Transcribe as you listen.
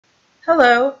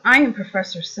Hello, I am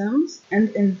Professor Sims, and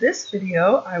in this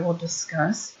video I will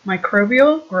discuss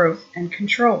microbial growth and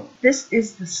control. This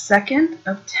is the second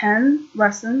of 10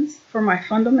 lessons for my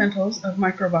Fundamentals of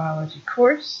Microbiology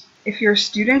course. If you're a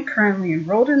student currently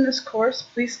enrolled in this course,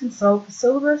 please consult the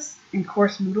syllabus and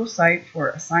course Moodle site for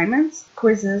assignments,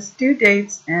 quizzes, due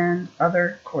dates, and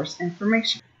other course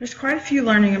information. There's quite a few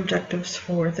learning objectives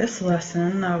for this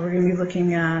lesson. We're going to be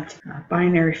looking at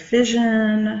binary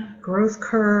fission, growth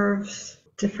curves,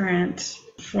 different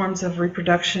forms of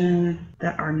reproduction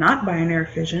that are not binary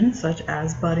fission, such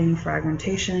as budding,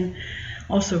 fragmentation,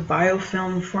 also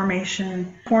biofilm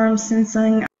formation, quorum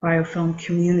sensing, biofilm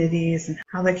communities and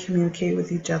how they communicate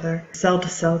with each other,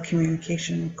 cell-to-cell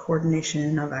communication,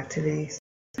 coordination of activities.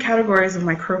 Categories of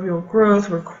microbial growth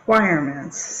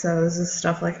requirements. So this is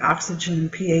stuff like oxygen,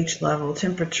 pH level,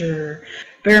 temperature,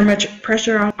 barometric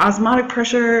pressure, osmotic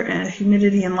pressure, and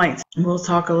humidity and light. And we'll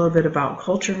talk a little bit about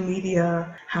culture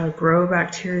media, how to grow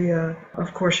bacteria.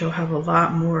 Of course, you'll have a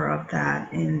lot more of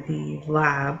that in the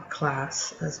lab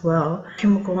class as well.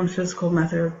 Chemical and physical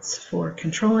methods for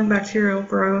controlling bacterial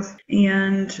growth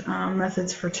and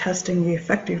methods for testing the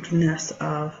effectiveness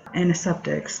of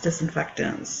antiseptics,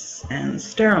 disinfectants, and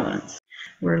sterilants.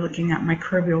 We're looking at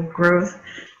microbial growth.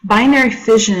 Binary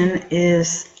fission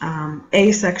is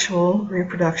asexual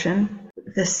reproduction.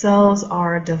 The cells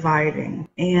are dividing,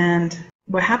 and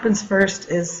what happens first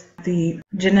is the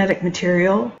genetic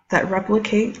material that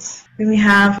replicates. Then we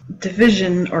have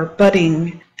division or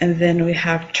budding, and then we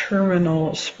have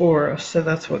terminal spores, so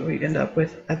that's what we end up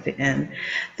with at the end.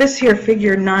 This here,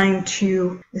 figure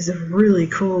 9.2, is a really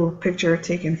cool picture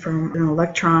taken from an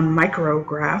electron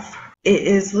micrograph. It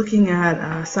is looking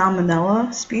at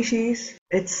Salmonella species.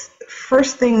 It's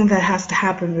first thing that has to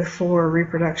happen before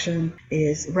reproduction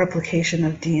is replication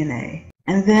of DNA.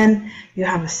 And then you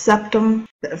have a septum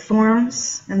that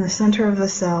forms in the center of the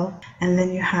cell, and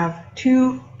then you have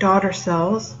two daughter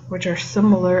cells, which are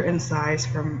similar in size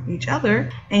from each other,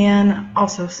 and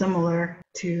also similar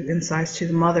in size to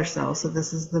the mother cell. So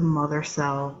this is the mother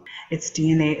cell. Its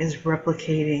DNA is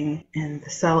replicating, and the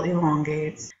cell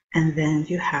elongates. And then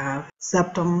you have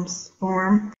septums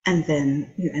form, and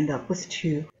then you end up with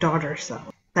two daughter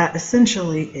cells. That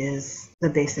essentially is the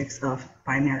basics of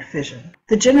binary fission.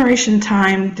 The generation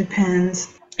time depends,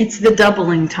 it's the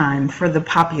doubling time for the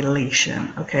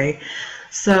population, okay?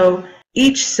 So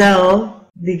each cell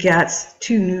begets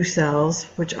two new cells,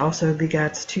 which also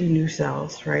begets two new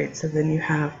cells, right? So then you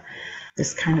have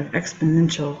this kind of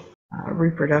exponential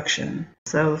reproduction.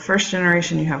 So the first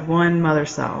generation, you have one mother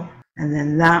cell. And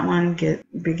then that one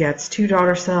begets two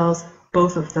daughter cells.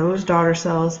 Both of those daughter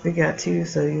cells beget two,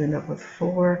 so you end up with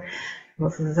four.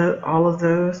 All of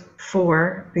those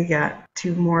four beget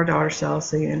two more daughter cells,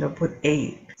 so you end up with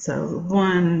 8. So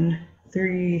 1,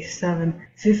 3, 7,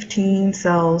 15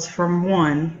 cells from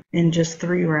one in just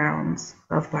 3 rounds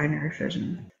of binary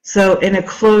fission. So in a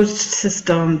closed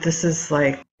system, this is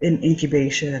like in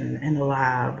incubation in a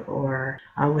lab or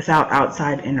without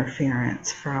outside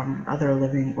interference from other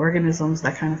living organisms,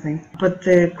 that kind of thing. But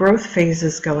the growth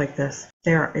phases go like this.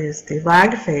 There is the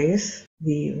lag phase,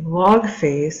 the log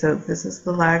phase. So this is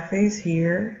the lag phase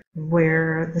here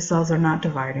where the cells are not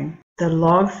dividing. The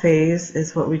log phase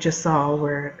is what we just saw,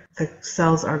 where the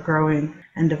cells are growing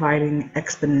and dividing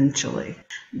exponentially.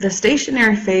 The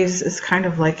stationary phase is kind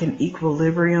of like an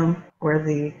equilibrium where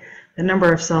the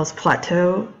number of cells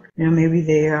plateau. You know, maybe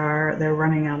they're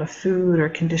running out of food or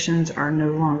conditions are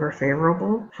no longer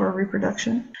favorable for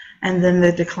reproduction. And then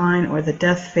the decline or the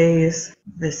death phase,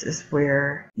 this is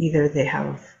where either they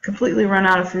have completely run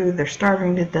out of food, they're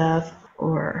starving to death,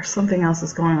 or something else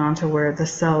is going on to where the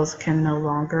cells can no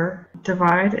longer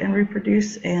divide and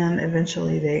reproduce, and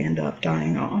eventually they end up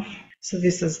dying off. So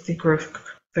this is the growth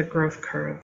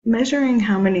curve. Measuring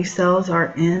how many cells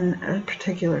are in a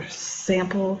particular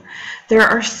sample, there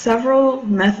are several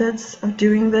methods of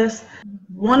doing this.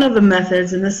 One of the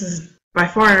methods, and this is by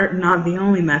far not the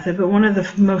only method, but one of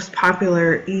the most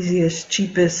popular, easiest,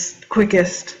 cheapest,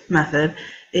 quickest method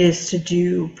is to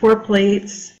do pour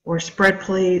plates or spread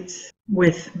plates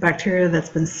with bacteria that's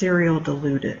been serially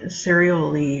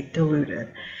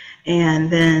diluted.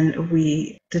 And then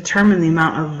we determine the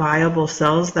amount of viable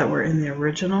cells that were in the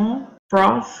original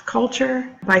broth culture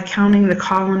by counting the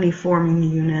colony forming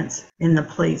units in the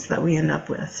plates that we end up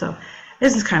with. So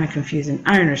this is kind of confusing,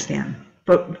 I understand.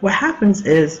 But what happens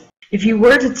is if you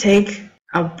were to take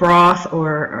a broth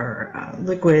or a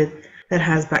liquid that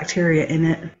has bacteria in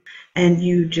it and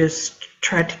you just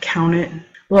tried to count it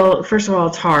Well, first of all,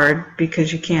 it's hard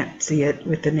because you can't see it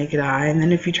with the naked eye, and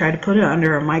then if you try to put it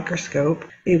under a microscope,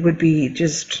 it would be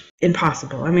just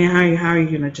impossible. I mean, how are you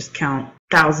going to just count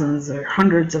thousands or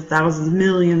hundreds of thousands,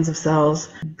 millions of cells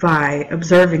by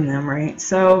observing them, right?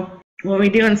 So what we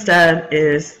do instead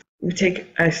is we take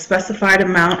a specified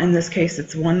amount, in this case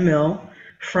it's 1 ml,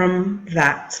 from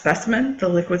that specimen, the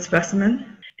liquid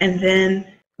specimen, and then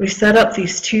we set up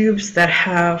these tubes that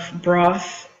have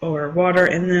broth or water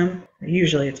in them.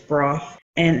 Usually it's broth,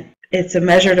 and it's a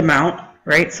measured amount,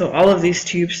 right? So all of these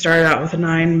tubes started out with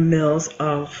 9 mils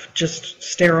of just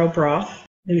sterile broth.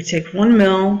 Then we take 1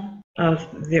 ml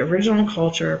of the original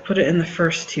culture, put it in the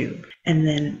first tube, and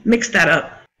then mix that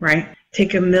up, right?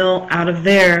 Take 1 ml out of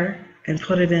there and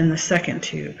put it in the second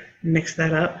tube, mix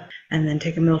that up, and then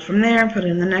take 1 ml from there, put it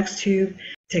in the next tube,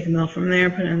 take 1 ml from there,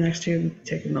 put it in the next tube,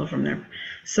 take 1 ml from there.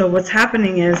 So what's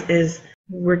happening is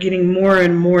we're getting more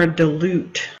and more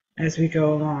dilute as we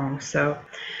go along. So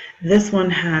this one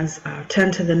has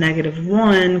 10 to the negative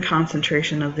 1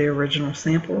 concentration of the original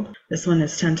sample. This one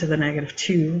is 10 to the negative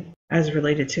 2 as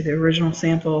related to the original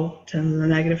sample, 10 to the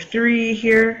negative 3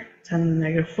 here, 10 to the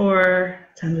negative 4,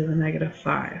 10 to the negative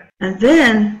 5. And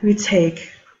then we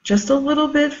take just a little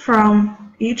bit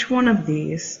from each one of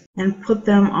these and put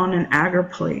them on an agar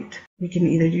plate. You can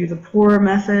either do the pour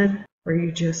method, where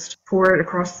you just pour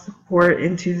it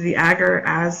into the agar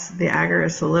as the agar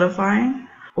is solidifying,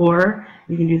 or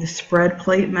you can do the spread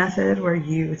plate method, where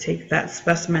you take that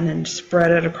specimen and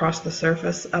spread it across the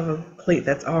surface of a plate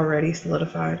that's already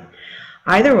solidified.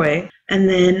 Either way, and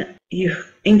then you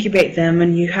incubate them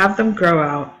and you have them grow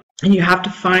out, and you have to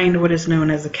find what is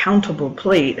known as a countable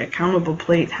plate. A countable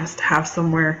plate has to have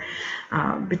somewhere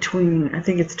between, I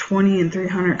think it's 20 and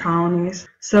 300 colonies.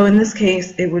 So in this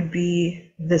case, it would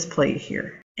be this plate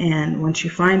here. And once you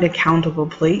find a countable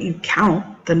plate, you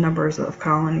count the numbers of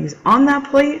colonies on that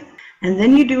plate, and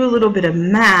then you do a little bit of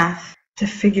math to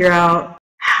figure out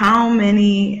how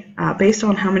many, based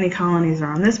on how many colonies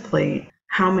are on this plate,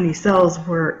 how many cells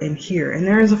were in here. And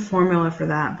there is a formula for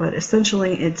that, but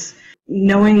essentially it's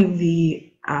knowing the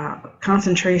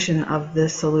concentration of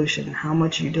this solution, how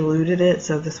much you diluted it.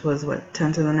 So this was what,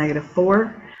 10 to the negative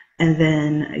 4, and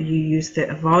then you use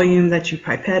the volume that you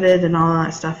pipetted and all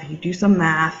that stuff. You do some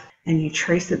math and you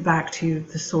trace it back to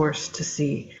the source to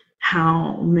see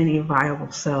how many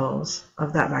viable cells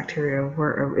of that bacteria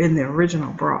were in the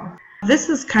original broth. This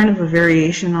is kind of a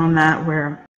variation on that,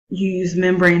 where you use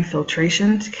membrane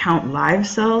filtration to count live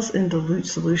cells in dilute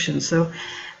solutions. So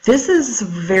this is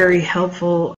very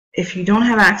helpful if you don't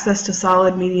have access to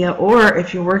solid media, or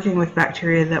if you're working with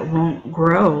bacteria that won't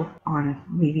grow on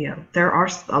media. There are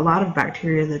a lot of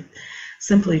bacteria that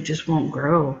simply just won't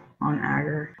grow on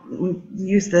agar. We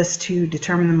use this to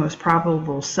determine the most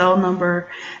probable cell number,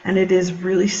 and it is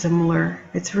really similar.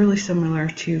 It's really similar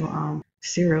to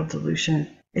serial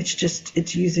dilution.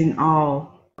 It's using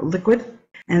all liquid,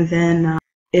 and then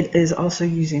it is also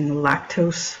using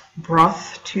lactose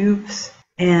broth tubes.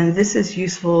 And this is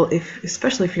useful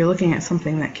especially if you're looking at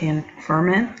something that can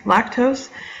ferment lactose,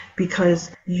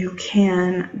 because you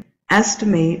can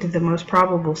estimate the most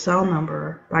probable cell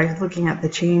number by looking at the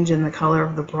change in the color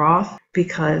of the broth,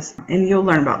 and you'll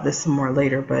learn about this some more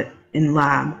later, but in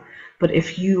lab. But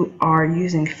if you are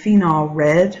using phenol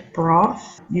red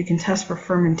broth, you can test for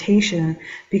fermentation,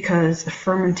 because the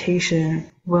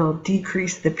fermentation will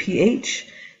decrease the pH,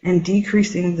 and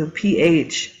decreasing the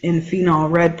pH in phenol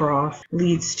red broth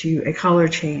leads to a color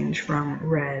change from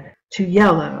red to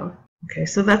yellow. Okay,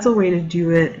 so that's a way to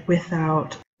do it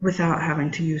without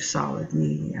having to use solid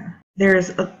media. There's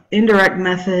an indirect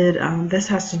method. This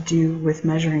has to do with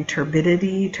measuring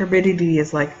turbidity. Turbidity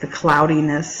is like the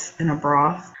cloudiness in a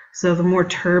broth. So the more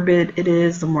turbid it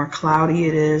is, the more cloudy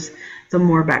it is, the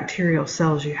more bacterial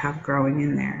cells you have growing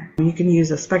in there. You can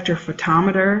use a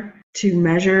spectrophotometer to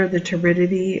measure the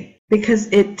turbidity, because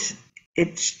it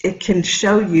can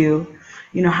show you,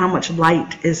 how much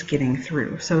light is getting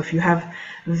through. So if you have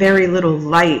very little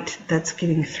light that's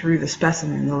getting through the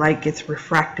specimen, the light gets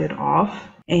refracted off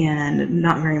and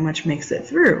not very much makes it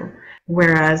through.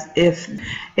 Whereas if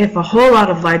a whole lot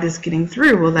of light is getting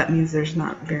through, well, that means there's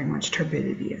not very much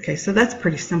turbidity. Okay, so that's a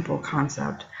pretty simple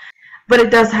concept. But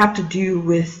it does have to do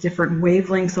with different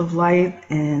wavelengths of light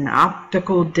and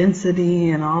optical density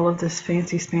and all of this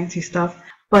fancy stuff.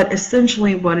 But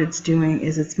essentially what it's doing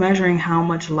is it's measuring how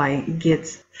much light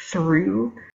gets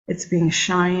through. It's being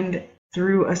shined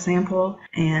through a sample,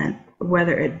 and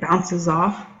whether it bounces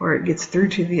off or it gets through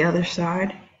to the other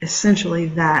side. Essentially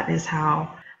that is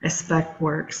how a spec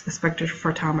works, a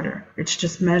spectrophotometer. It's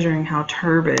just measuring how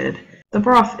turbid the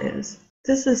broth is.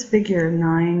 This is figure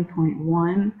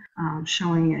 9.1,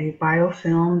 showing a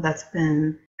biofilm that's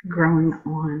been growing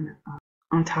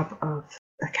on top of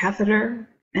a catheter.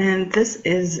 And this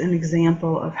is an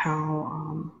example of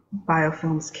how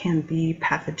biofilms can be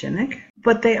pathogenic,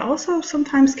 but they also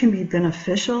sometimes can be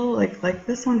beneficial. Like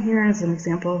this one here is an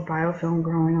example of biofilm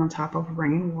growing on top of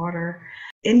rainwater.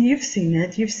 And you've seen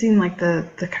it. You've seen like the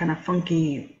kind of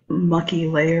funky, mucky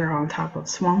layer on top of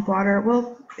swamp water.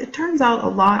 Well, it turns out a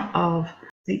lot of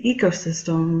the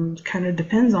ecosystem kind of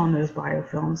depends on those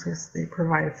biofilms because they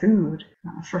provide food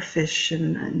for fish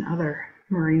and other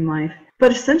marine life.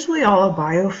 But essentially all a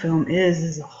biofilm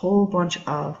is a whole bunch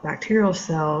of bacterial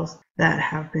cells that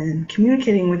have been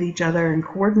communicating with each other and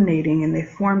coordinating, and they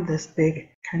form this big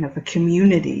kind of a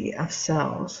community of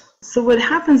cells. So what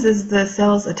happens is the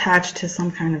cells attach to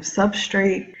some kind of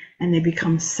substrate and they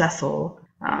become sessile.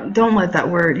 Don't let that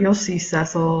word, you'll see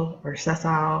sessile or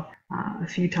sessile a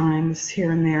few times here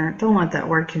and there. Don't let that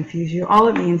word confuse you. All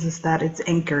it means is that it's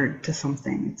anchored to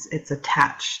something. It's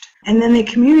attached. And then they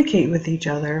communicate with each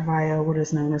other via what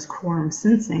is known as quorum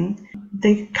sensing.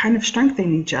 They kind of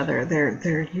strengthen each other.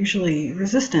 They're usually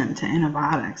resistant to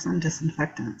antibiotics and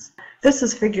disinfectants. This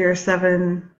is figure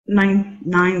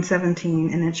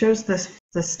 9.17, and it shows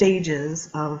the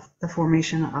stages of the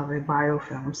formation of a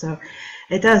biofilm. So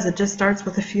it just starts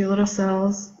with a few little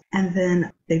cells, and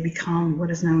then they become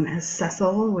what is known as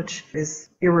sessile, which is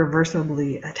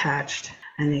irreversibly attached.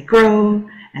 And they grow,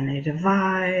 and they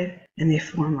divide, and they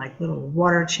form like little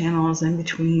water channels in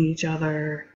between each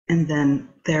other. And then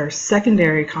they're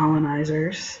secondary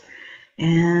colonizers.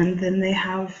 And then they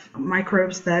have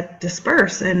microbes that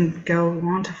disperse and go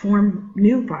on to form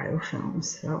new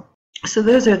biofilms. So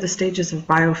those are the stages of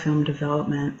biofilm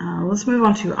development. Let's move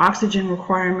on to oxygen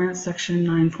requirements, section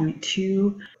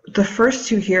 9.2. The first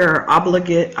two here are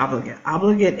obligate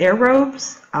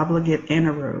aerobes, obligate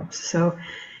anaerobes. So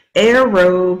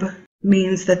aerobe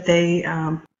means that they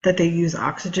use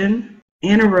oxygen.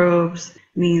 Anaerobes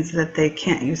means that they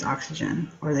can't use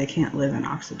oxygen or they can't live in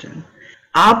oxygen.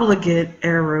 Obligate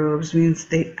aerobes means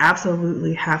they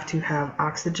absolutely have to have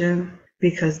oxygen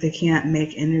because they can't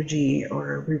make energy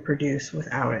or reproduce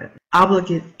without it.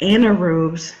 Obligate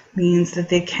anaerobes means that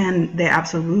they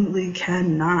absolutely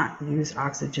cannot use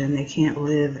oxygen. They can't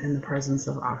live in the presence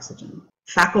of oxygen.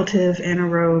 Facultative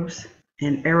anaerobes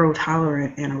and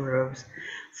aerotolerant anaerobes.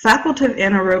 Facultative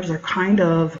anaerobes are kind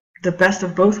of the best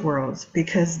of both worlds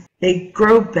because they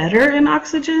grow better in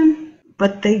oxygen,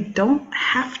 but they don't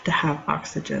have to have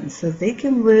oxygen, so they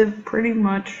can live pretty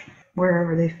much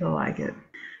wherever they feel like it.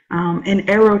 And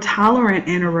aerotolerant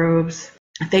anaerobes,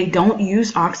 they don't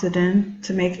use oxygen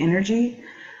to make energy,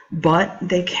 but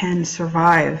they can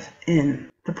survive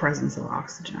in the presence of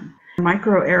oxygen.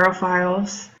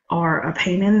 Microaerophiles are a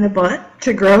pain in the butt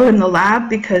to grow in the lab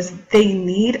because they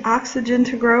need oxygen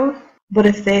to grow, but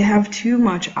if they have too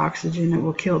much oxygen, it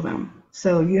will kill them.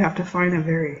 So you have to find a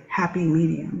very happy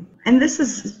medium. And this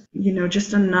is,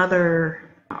 just another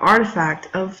artifact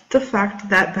of the fact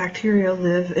that bacteria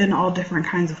live in all different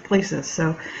kinds of places.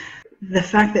 So the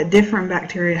fact that different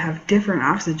bacteria have different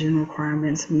oxygen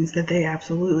requirements means that they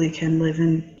absolutely can live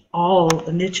in all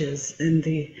the niches in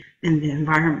the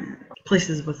environment.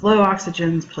 Places with low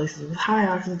oxygen, places with high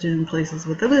oxygen, places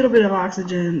with a little bit of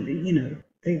oxygen,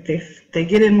 they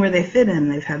get in where they fit in.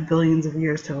 They've had billions of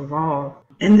years to evolve.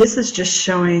 And this is just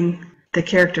showing the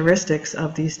characteristics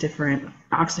of these different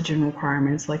oxygen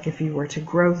requirements, like if you were to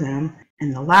grow them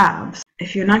in the labs.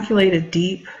 If you inoculate it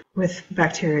deep with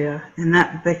bacteria, and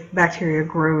that bacteria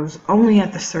grows only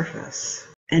at the surface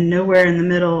and nowhere in the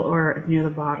middle or near the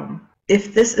bottom.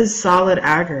 If this is solid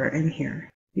agar in here,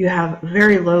 you have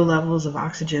very low levels of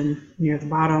oxygen near the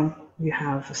bottom, you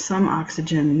have some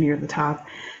oxygen near the top,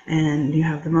 and you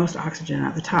have the most oxygen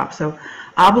at the top. So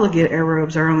obligate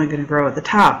aerobes are only going to grow at the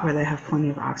top where they have plenty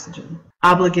of oxygen.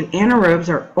 Obligate anaerobes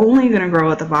are only going to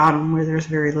grow at the bottom where there's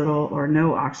very little or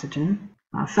no oxygen.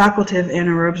 Facultative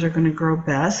anaerobes are going to grow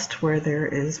best where there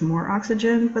is more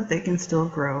oxygen, but they can still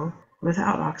grow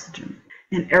without oxygen.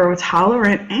 And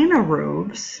aerotolerant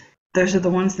anaerobes, those are the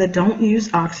ones that don't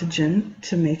use oxygen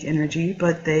to make energy,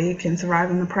 but they can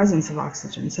survive in the presence of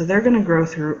oxygen. So they're going to grow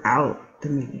throughout the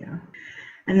media.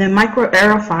 And then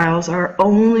microaerophiles are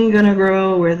only going to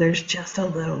grow where there's just a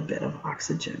little bit of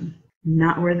oxygen,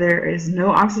 not where there is no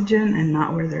oxygen and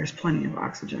not where there's plenty of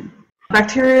oxygen.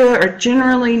 Bacteria are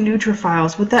generally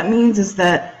neutrophiles. What that means is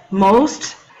that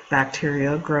most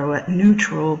bacteria grow at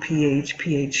neutral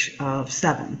pH of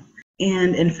 7.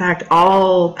 And in fact,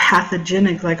 all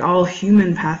pathogenic, like all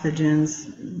human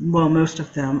pathogens, well, most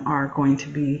of them are going to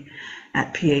be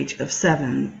at pH of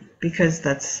 7 because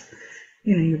that's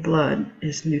your blood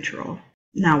is neutral.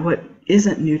 Now, what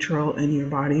isn't neutral in your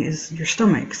body is your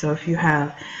stomach. So if you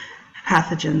have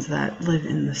pathogens that live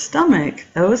in the stomach,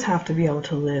 those have to be able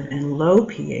to live in low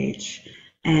pH,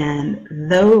 and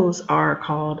those are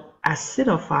called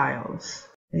acidophiles.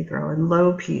 They grow in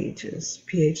low pHs,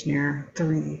 pH near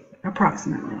 3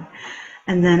 approximately.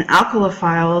 And then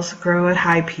alkalophiles grow at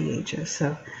high pHs.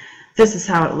 So this is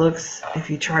how it looks if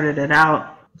you charted it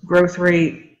out. Growth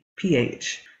rate,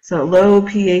 pH. So low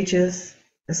pHs,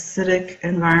 acidic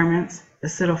environments,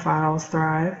 acidophiles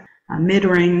thrive.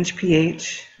 Mid-range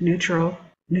pH,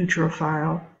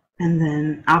 neutrophile. And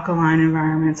then alkaline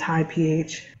environments, high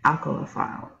pH,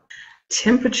 alkalophile.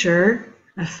 Temperature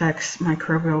affects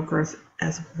microbial growth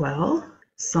as well.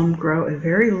 Some grow at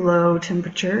very low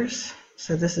temperatures.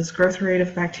 So this is growth rate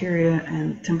of bacteria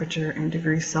and temperature in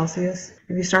degrees Celsius.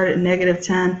 If you start at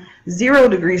 -10, 0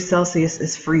 degrees Celsius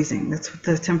is freezing. That's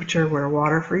the temperature where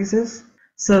water freezes.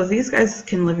 So these guys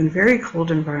can live in very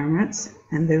cold environments,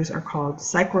 and those are called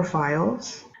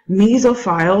psychrophiles.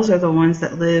 Mesophiles are the ones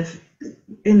that live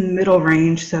in middle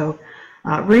range. So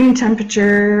room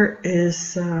temperature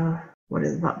is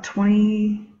about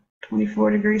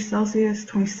 24 degrees Celsius,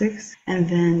 26, and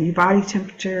then your body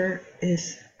temperature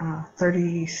is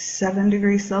 37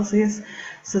 degrees Celsius.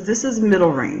 So this is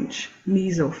middle range.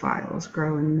 Mesophiles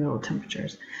grow in middle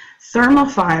temperatures.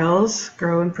 Thermophiles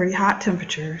grow in pretty hot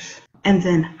temperatures. And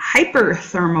then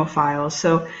hyperthermophiles.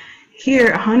 So here,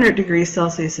 100 degrees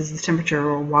Celsius is the temperature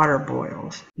where water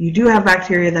boils. You do have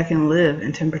bacteria that can live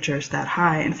in temperatures that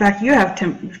high. In fact, you have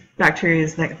bacteria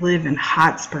that live in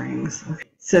hot springs. Okay.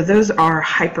 So those are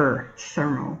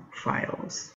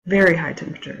hyperthermophiles, very high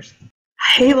temperatures.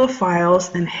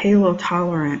 Halophiles and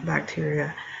halotolerant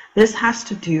bacteria. This has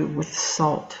to do with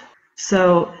salt.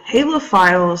 So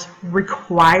halophiles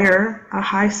require a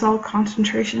high salt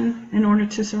concentration in order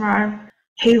to survive.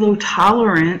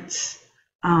 Halotolerants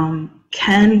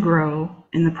can grow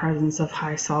in the presence of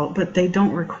high salt, but they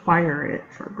don't require it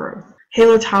for growth.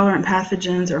 Halotolerant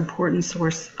pathogens are an important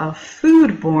source of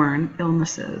foodborne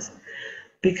illnesses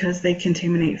because they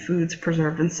contaminate foods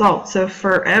preserved in salt. So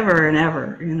forever and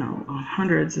ever,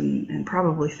 hundreds and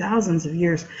probably thousands of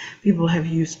years, people have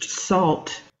used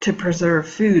salt to preserve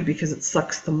food because it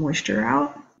sucks the moisture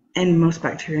out. And most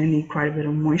bacteria need quite a bit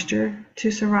of moisture to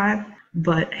survive.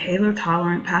 But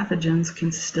halotolerant pathogens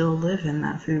can still live in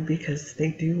that food because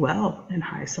they do well in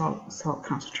high salt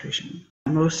concentration.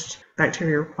 Most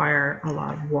bacteria require a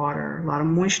lot of water, a lot of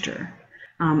moisture,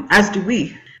 as do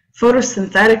we.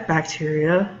 Photosynthetic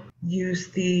bacteria use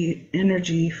the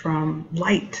energy from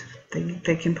light.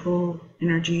 They can pull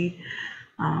energy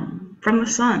from the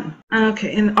sun.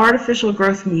 Okay, in artificial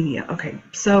growth media. Okay,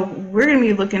 so we're going to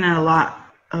be looking at a lot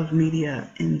of media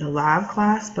in the lab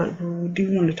class, but we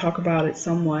do want to talk about it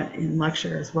somewhat in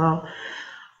lecture as well.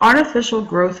 Artificial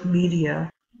growth media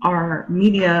are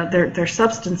media, they're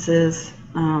substances,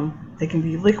 they can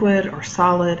be liquid or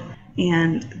solid,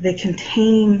 and they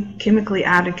contain chemically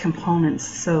added components,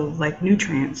 so like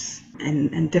nutrients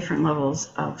and different levels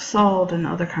of salt and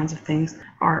other kinds of things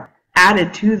are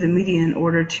added to the media in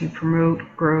order to promote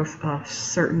growth of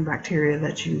certain bacteria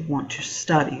that you want to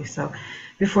study. So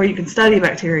before you can study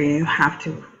bacteria, you have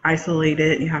to isolate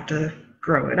it, you have to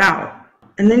grow it out.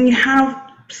 And then you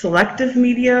have selective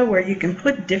media where you can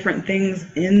put different things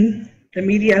in the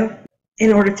media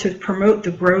in order to promote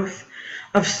the growth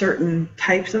of certain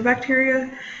types of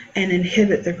bacteria and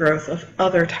inhibit the growth of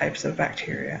other types of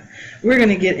bacteria. We're going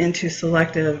to get into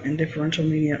selective and differential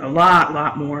media a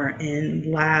lot more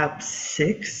in Lab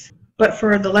 6. But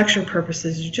for the lecture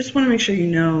purposes, you just want to make sure you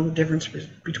know the difference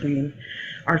between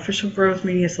artificial growth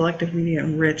media, selective media,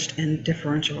 enriched, and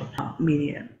differential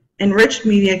media. Enriched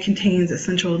media contains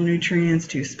essential nutrients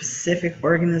to a specific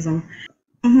organism.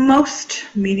 Most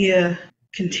media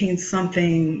contains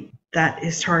something that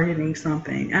is targeting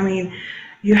something. I mean,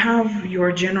 you have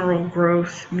your general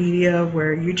growth media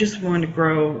where you just want to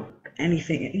grow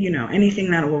anything,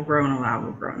 anything that will grow in a lab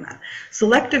will grow in that.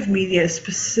 Selective media is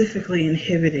specifically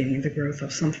inhibiting the growth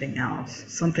of something else,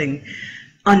 something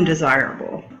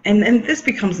undesirable. And this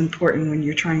becomes important when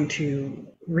you're trying to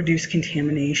reduce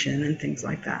contamination and things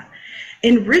like that.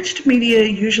 Enriched media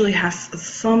usually has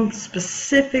some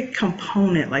specific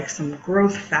component, like some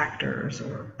growth factors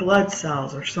or blood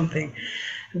cells or something,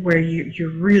 where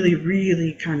you're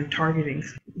really kind of targeting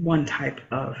one type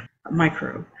of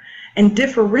microbe. And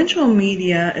differential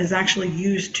media is actually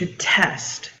used to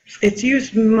test. It's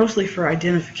used mostly for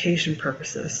identification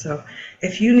purposes. So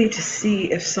if you need to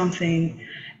see if something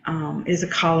is a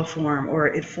coliform or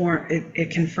it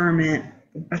can ferment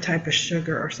a type of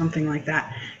sugar or something like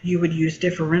that, you would use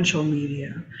differential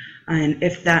media. And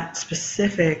if that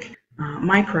specific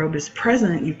microbe is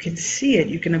present, you can see it,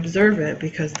 you can observe it,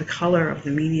 because the color of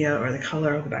the media or the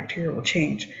color of the bacteria will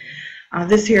change.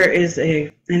 This here is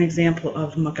an example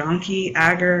of McGonkey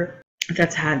agar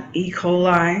that's had E.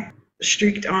 coli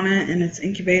streaked on it, and it's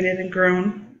incubated and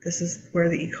grown. This is where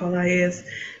the E. coli is.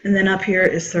 And then up here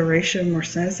is Serratia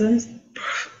marcescens.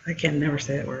 I can never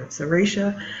say that word.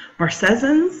 Serratia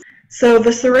marcescens. So the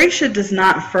Serratia does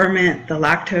not ferment the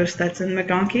lactose that's in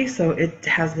McGonkey, so it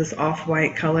has this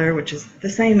off-white color, which is the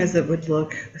same as it would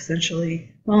look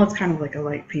essentially. Well, it's kind of like a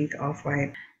light pink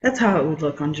off-white. That's how it would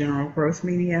look on general growth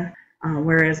media.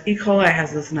 Whereas E. coli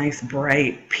has this nice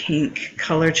bright pink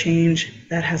color change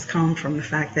that has come from the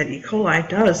fact that E. coli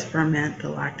does ferment the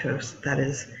lactose that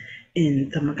is in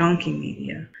the McGonkey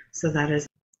media. So that is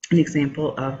an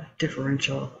example of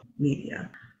differential media.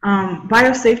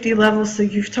 Biosafety levels, so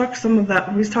we've talked some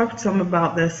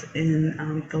about this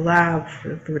in the lab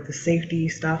with the safety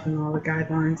stuff and all the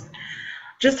guidelines.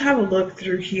 Just have a look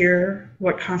through here,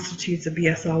 what constitutes a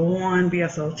BSL-1,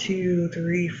 BSL-2,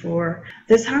 3, 4.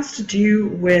 This has to do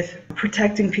with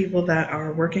protecting people that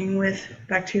are working with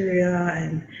bacteria,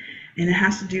 and it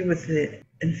has to do with the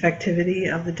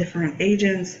infectivity of the different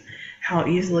agents, how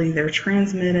easily they're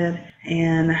transmitted,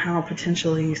 and how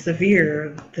potentially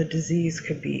severe the disease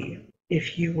could be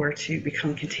if you were to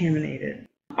become contaminated.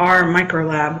 Our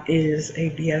microlab is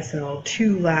a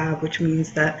BSL-2 lab, which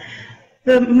means that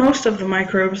most of the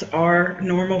microbes are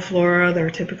normal flora.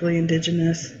 They're typically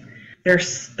indigenous. They're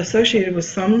associated with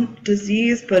some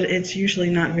disease, but it's usually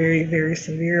not very, very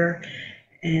severe,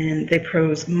 and they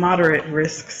pose moderate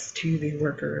risks to the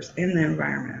workers in the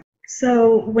environment.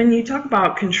 So when you talk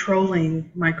about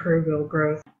controlling microbial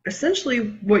growth,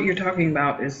 essentially what you're talking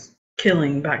about is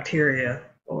killing bacteria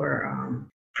or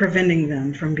preventing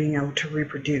them from being able to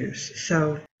reproduce.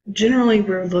 So generally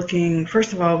we're looking,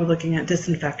 first of all, we're looking at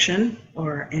disinfection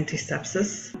or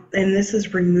antisepsis, and this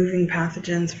is removing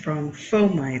pathogens from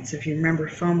fomites. If you remember,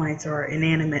 fomites are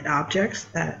inanimate objects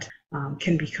that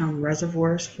can become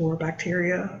reservoirs for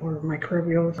bacteria or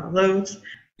microbial loads.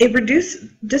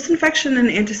 Disinfection and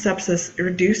antisepsis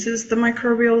reduces the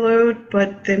microbial load,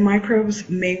 but the microbes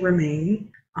may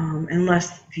remain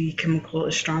unless the chemical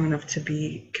is strong enough to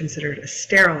be considered a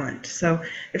sterilant. So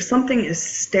if something is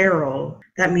sterile,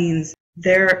 that means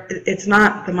it's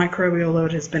not the microbial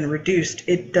load has been reduced,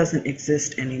 it doesn't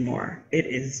exist anymore. It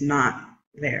is not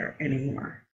there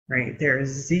anymore, right? There is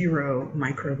zero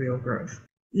microbial growth.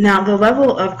 Now, the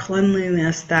level of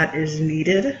cleanliness that is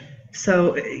needed,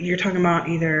 so you're talking about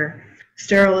either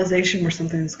sterilization where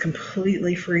something is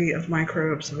completely free of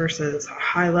microbes versus a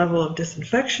high level of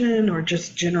disinfection or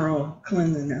just general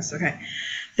cleanliness. Okay,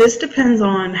 this depends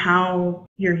on how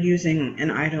you're using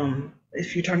an item.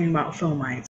 If you're talking about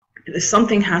fomites,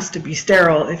 something has to be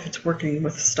sterile if it's working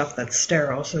with stuff that's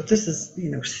sterile. So if this is,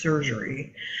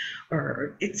 surgery,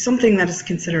 or it's something that is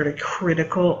considered a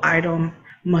critical item,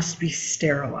 must be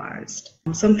sterilized.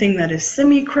 Something that is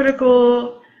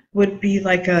semi-critical would be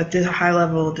like a high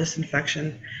level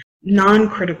disinfection.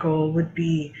 Non-critical would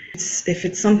be if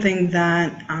it's something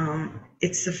that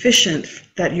it's sufficient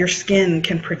that your skin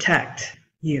can protect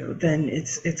you, then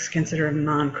it's considered a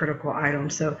non-critical item.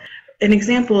 So an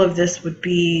example of this would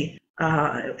be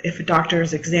if a doctor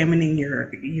is examining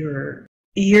your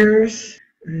ears,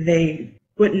 they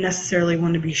wouldn't necessarily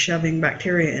want to be shoving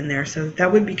bacteria in there. So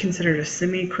that would be considered a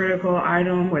semi-critical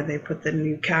item where they put the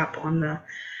new cap on the.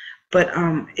 But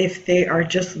if they are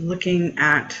just looking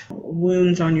at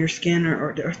wounds on your skin,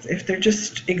 or if they're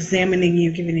just examining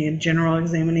you, giving you a general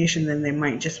examination, then they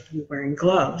might just be wearing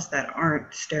gloves that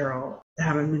aren't sterile, that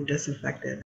haven't been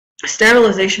disinfected.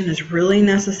 Sterilization is really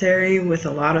necessary with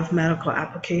a lot of medical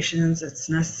applications. It's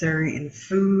necessary in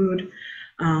food.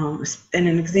 And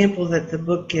an example that the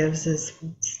book gives is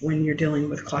when you're dealing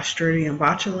with Clostridium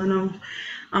botulinum.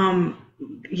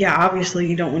 Yeah, obviously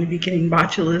you don't want to be getting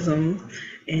botulism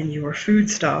in your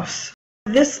foodstuffs.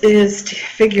 This is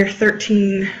figure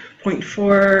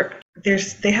 13.4.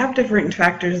 They have different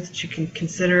factors that you can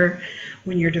consider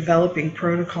when you're developing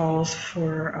protocols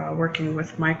for working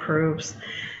with microbes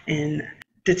and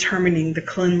determining the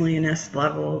cleanliness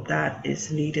level that is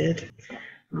needed.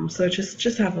 So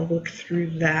just have a look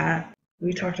through that.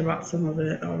 We talked about some of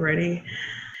it already.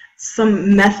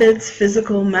 Some methods,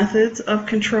 physical methods of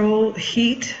control.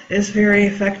 Heat is very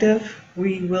effective.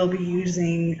 We will be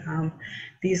using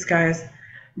these guys,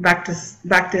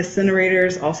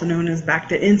 bacti-incinerators, also known as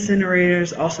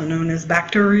bacti-incinerators, also known as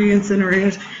bacteria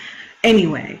incinerators.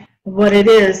 Anyway, What it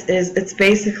is it's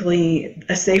basically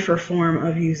a safer form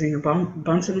of using a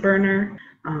Bunsen burner,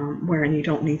 wherein you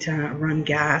don't need to run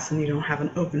gas and you don't have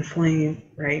an open flame,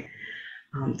 right?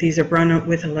 These are run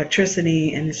with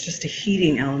electricity, and it's just a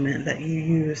heating element that you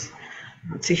use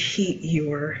to heat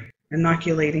your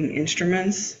inoculating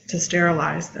instruments to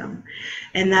sterilize them.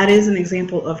 And that is an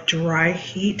example of dry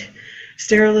heat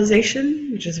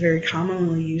sterilization, which is very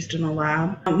commonly used in a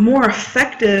lab. A more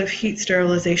effective heat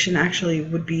sterilization actually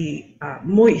would be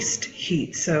moist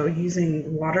heat, so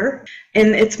using water.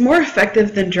 And it's more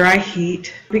effective than dry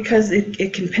heat because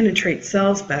it can penetrate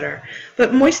cells better.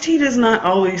 But moist heat is not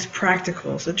always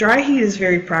practical. So dry heat is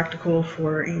very practical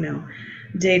for,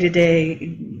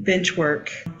 day-to-day bench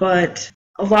work, but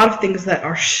a lot of things that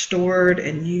are stored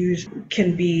and used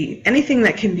can be anything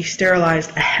that can be sterilized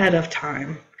ahead of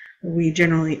time. We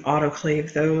generally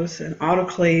autoclave those. An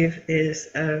autoclave is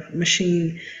a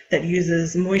machine that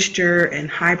uses moisture and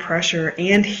high pressure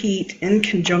and heat in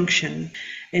conjunction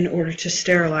in order to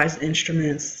sterilize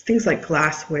instruments, things like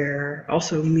glassware,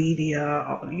 also media,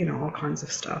 all kinds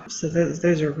of stuff. So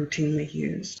those are routinely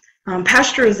used.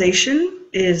 Pasteurization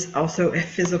is also a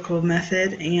physical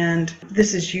method, and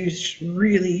this is used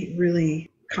really, really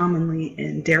commonly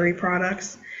in dairy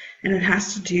products, and it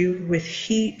has to do with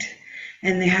heat,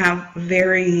 and they have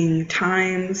varying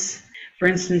times. For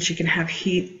instance, you can have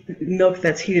milk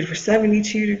that's heated for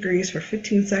 72 degrees for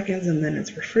 15 seconds and then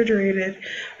it's refrigerated,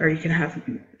 or you can have,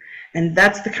 and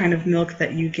that's the kind of milk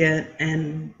that you get,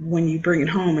 and when you bring it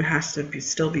home it has to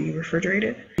still be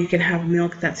refrigerated. You can have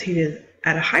milk that's heated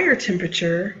at a higher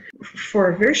temperature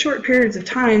for very short periods of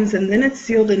times, and then it's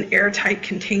sealed in airtight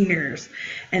containers.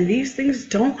 And these things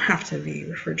don't have to be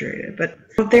refrigerated, but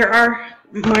there are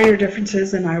minor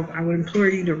differences, and I would implore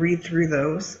you to read through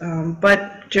those.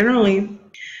 But generally,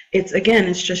 it's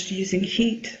just using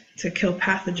heat to kill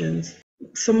pathogens.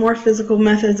 Some more physical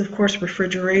methods, of course,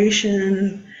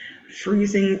 refrigeration.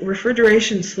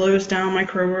 Refrigeration slows down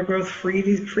microbial growth.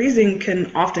 Freezing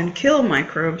can often kill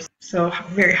microbes, so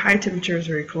very high temperatures,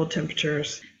 very cold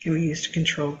temperatures can be used to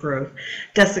control growth.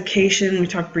 Desiccation, we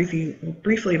talked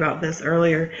briefly about this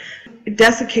earlier.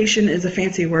 Desiccation is a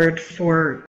fancy word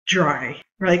for dry,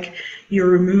 like you're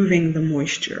removing the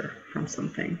moisture from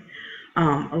something.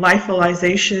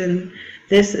 Lyophilization,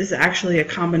 this is actually a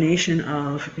combination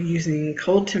of using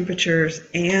cold temperatures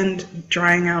and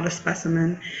drying out a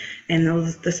specimen, and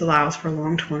this allows for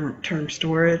long-term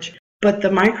storage. But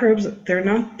the microbes, they're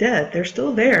not dead, they're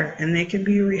still there, and they can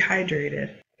be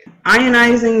rehydrated.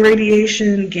 Ionizing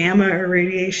radiation, gamma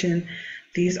irradiation,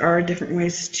 these are different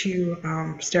ways to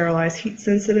sterilize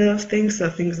heat-sensitive things, so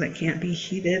things that can't be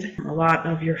heated. A lot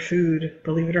of your food,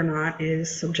 believe it or not,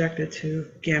 is subjected to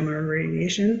gamma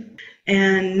irradiation.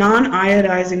 And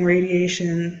non-iodizing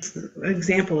radiation, an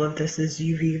example of this is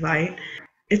UV light.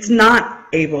 It's not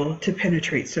able to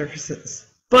penetrate surfaces,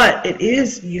 but it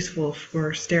is useful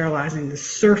for sterilizing the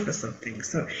surface of things.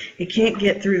 So it can't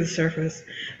get through the surface,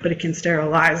 but it can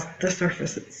sterilize the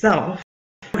surface itself.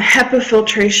 HEPA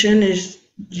filtration is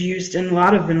used in a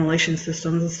lot of ventilation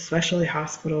systems, especially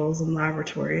hospitals and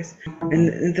laboratories.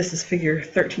 And this is figure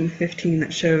 1315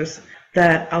 that shows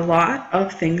that a lot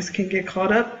of things can get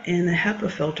caught up in a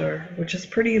HEPA filter, which is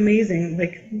pretty amazing.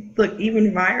 Like, look,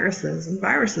 even viruses, and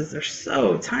viruses are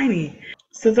so tiny.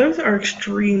 So those are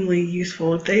extremely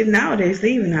useful. Nowadays,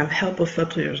 they even have HEPA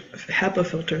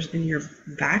filters in your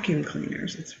vacuum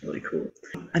cleaners. It's really cool.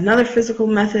 Another physical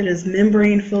method is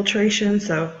membrane filtration.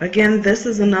 So again, this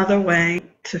is another way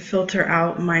to filter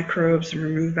out microbes and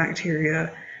remove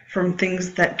bacteria from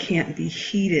things that can't be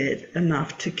heated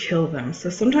enough to kill them. So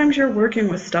sometimes you're working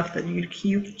with stuff that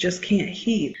you just can't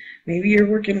heat. Maybe you're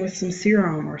working with some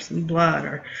serum or some blood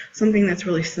or something that's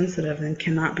really sensitive and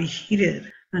cannot be heated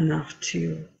enough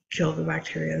to kill the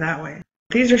bacteria that way.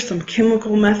 These are some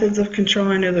chemical methods of control.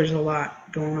 I know there's a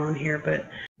lot going on here, but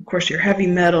of course your heavy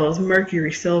metals,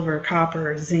 mercury, silver,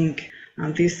 copper, zinc,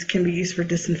 these can be used for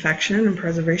disinfection and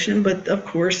preservation, but of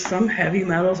course some heavy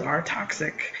metals are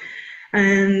toxic.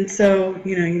 And so,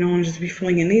 you don't want to just be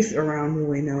flinging these around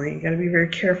willy-nilly. You got to be very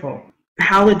careful.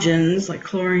 Halogens like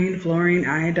chlorine, fluorine,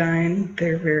 iodine,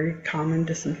 they're very common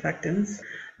disinfectants.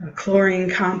 Chlorine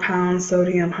compounds,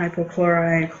 sodium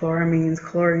hypochlorite, chloramines,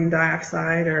 chlorine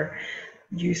dioxide are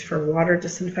used for water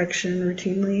disinfection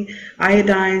routinely.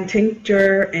 Iodine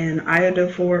tincture and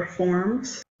iodophore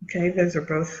forms. Okay, those are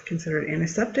both considered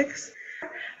antiseptics.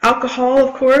 Alcohol,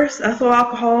 of course, ethyl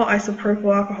alcohol,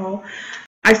 isopropyl alcohol.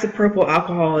 Isopropyl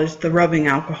alcohol is the rubbing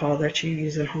alcohol that you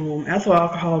use at home. Ethyl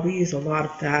alcohol, we use a lot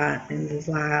of that in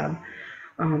the lab.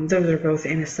 Those are both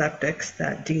antiseptics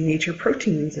that denature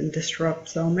proteins and disrupt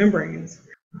cell membranes.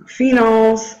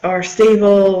 Phenols are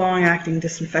stable, long-acting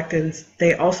disinfectants.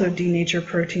 They also denature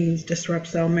proteins, disrupt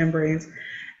cell membranes,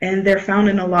 and they're found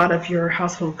in a lot of your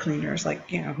household cleaners, like,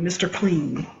 Mr.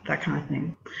 Clean, that kind of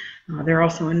thing. They're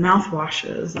also in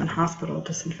mouthwashes and hospital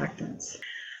disinfectants.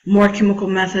 More chemical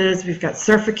methods, we've got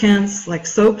surfactants like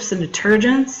soaps and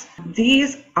detergents.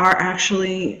 These are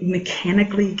actually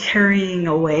mechanically carrying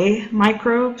away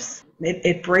microbes.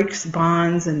 It breaks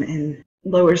bonds and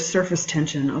lowers surface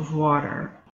tension of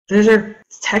water. Those are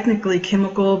technically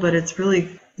chemical, but it's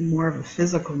really more of a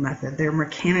physical method. They're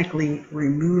mechanically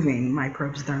removing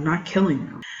microbes. They're not killing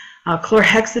them.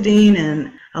 Chlorhexidine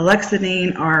and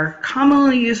alexidine are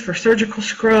commonly used for surgical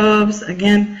scrubs,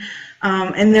 again,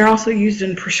 and they're also used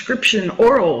in prescription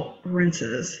oral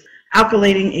rinses.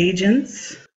 Alkylating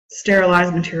agents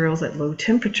sterilize materials at low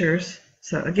temperatures.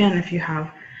 So again, if you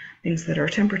have things that are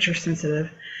temperature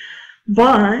sensitive,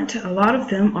 but a lot of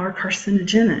them are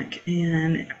carcinogenic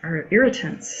and are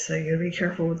irritants, so you gotta be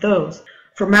careful with those.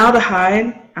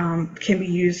 Formaldehyde can be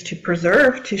used to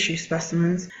preserve tissue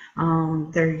specimens.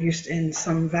 They're used in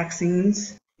some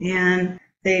vaccines, and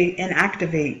they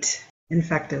inactivate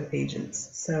infective agents.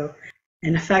 So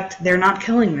in effect, they're not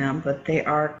killing them, but they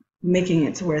are making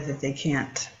it to where that they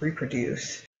can't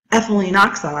reproduce. Ethylene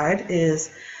oxide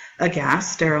is a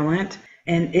gas sterilant,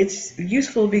 and it's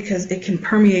useful because it can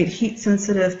permeate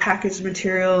heat-sensitive packaged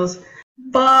materials,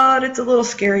 but it's a little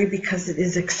scary because it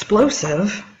is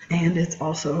explosive, and it's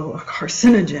also a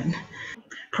carcinogen.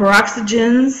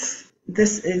 Peroxygens,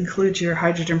 this includes your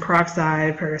hydrogen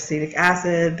peroxide, peracetic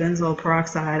acid, benzoyl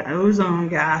peroxide, ozone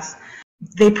gas.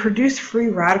 They produce free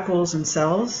radicals in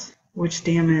cells, which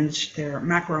damage their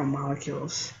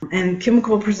macromolecules. And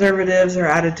chemical preservatives are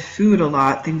added to food a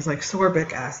lot, things like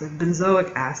sorbic acid,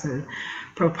 benzoic acid,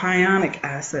 propionic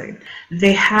acid.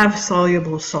 They have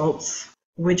soluble salts,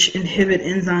 which inhibit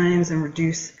enzymes and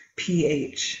reduce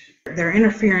pH. They're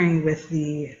interfering with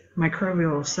the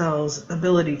microbial cells'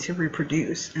 ability to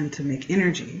reproduce and to make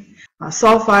energy.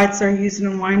 Sulfites are used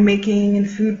in winemaking and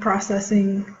food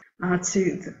processing,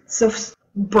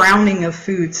 browning of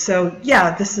food. So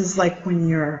yeah, this is like when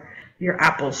your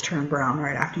apples turn brown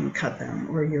right after you cut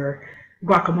them, or your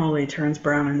guacamole turns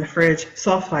brown in the fridge.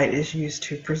 Sulfite is used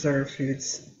to preserve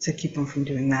foods, to keep them from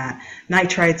doing that.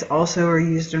 Nitrites also are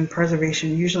used in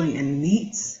preservation, usually in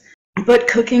meats. But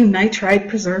cooking nitrite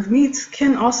preserved meats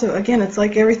can also, again, it's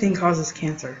like everything causes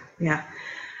cancer. Yeah.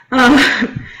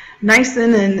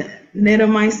 Niacin and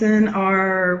natomycin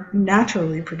are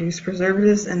naturally produced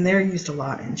preservatives, and they're used a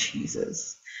lot in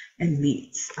cheeses and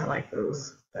meats. I like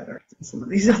those better than some of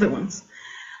these other ones.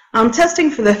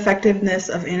 Testing for the effectiveness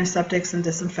of antiseptics and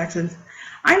disinfectants.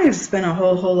 I need to spend a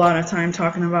whole lot of time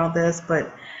talking about this,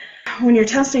 but when you're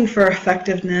testing for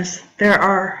effectiveness, there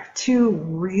are two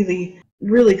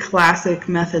really classic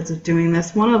methods of doing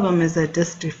this. One of them is a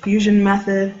disc diffusion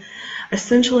method.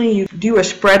 Essentially, you do a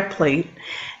spread plate,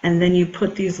 and then you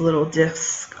put these little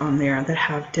discs on there that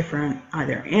have different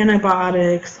either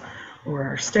antibiotics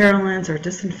or sterilants or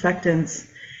disinfectants,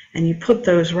 and you put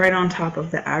those right on top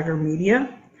of the agar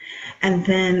media, and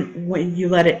then when you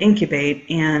let it incubate,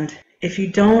 and if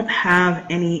you don't have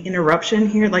any interruption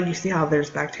here, like you see how there's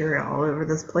bacteria all over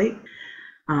this plate,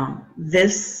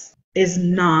 this is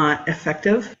not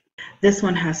effective. This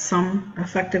one has some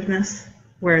effectiveness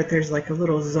where there's like a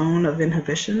little zone of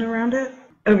inhibition around it.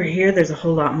 Over here there's a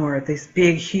whole lot more of these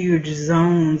big huge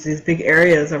zones, these big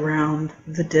areas around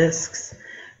the discs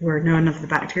where none of the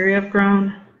bacteria have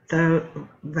grown.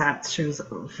 That shows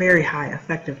very high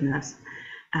effectiveness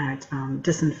at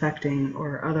disinfecting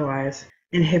or otherwise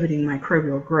inhibiting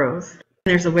microbial growth.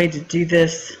 There's a way to do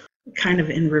this kind of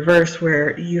in reverse,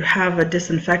 where you have a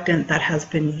disinfectant that has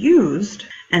been used,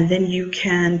 and then you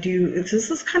can do, this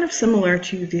is kind of similar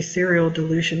to the serial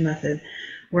dilution method,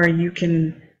 where you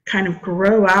can kind of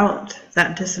grow out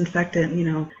that disinfectant,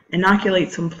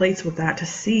 inoculate some plates with that to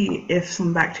see if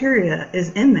some bacteria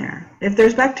is in there. If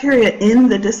there's bacteria in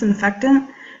the disinfectant,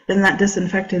 then that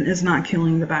disinfectant is not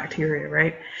killing the bacteria,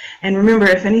 right? And remember,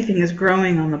 if anything is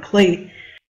growing on the plate,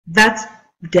 that's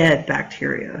dead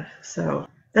bacteria. So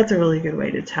that's a really good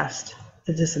way to test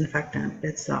the disinfectant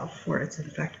itself for its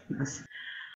effectiveness.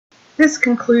 This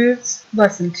concludes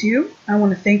Lesson 2. I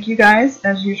want to thank you guys,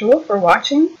 as usual, for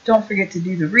watching. Don't forget to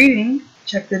do the reading.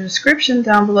 Check the description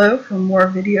down below for more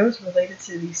videos related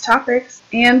to these topics,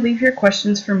 and leave your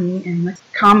questions for me in the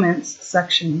comments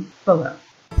section below.